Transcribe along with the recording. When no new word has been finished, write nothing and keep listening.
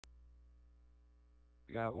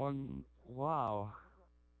Got one. Wow.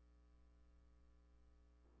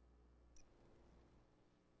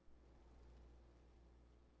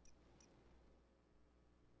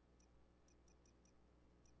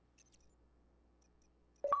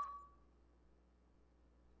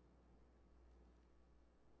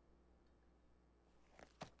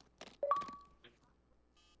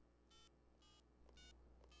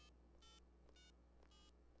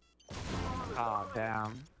 Ah,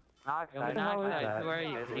 damn. Knox, What the hell is that? Who are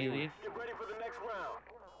you? Can you leave? Get ready for the next round.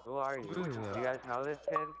 Who are you? Who is Do that? you guys know this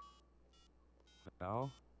kid?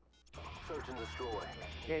 No. Search and destroy.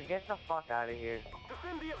 Kid, get the fuck out of here.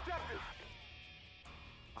 Defend the objective.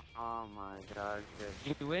 Oh my god,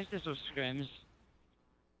 kid. You wish this was scrims.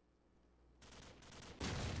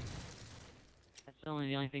 That's the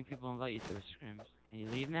only thing people invite you to is scrims. Can you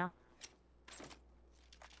leave now?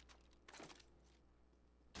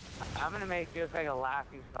 I'm gonna make you look like a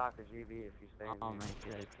laughing stock of GB if you stay Oh in my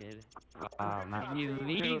here. god, kid. Man. Can you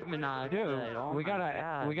leave, Minaj? Dude, Oh we my gotta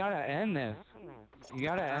God. end this. You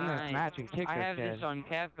gotta end this Alright. match and kick I this have kid. this on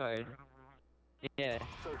cap card. Yeah.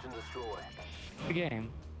 Search and destroy. The game.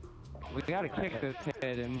 We gotta kick this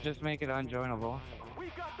kid and just make it unjoinable. We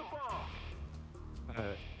got the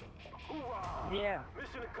bomb. Hoorah! Yeah.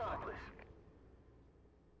 Mission accomplished.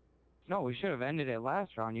 No, we should have ended it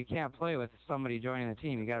last round. You can't play with somebody joining the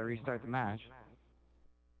team. You gotta restart the match.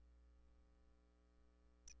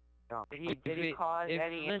 Did he cause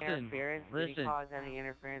any listen, interference? Did he listen. cause any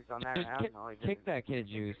interference on that Just round? No, he kick didn't. that kid,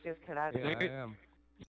 Juice. Just get out of Yeah, here. I am.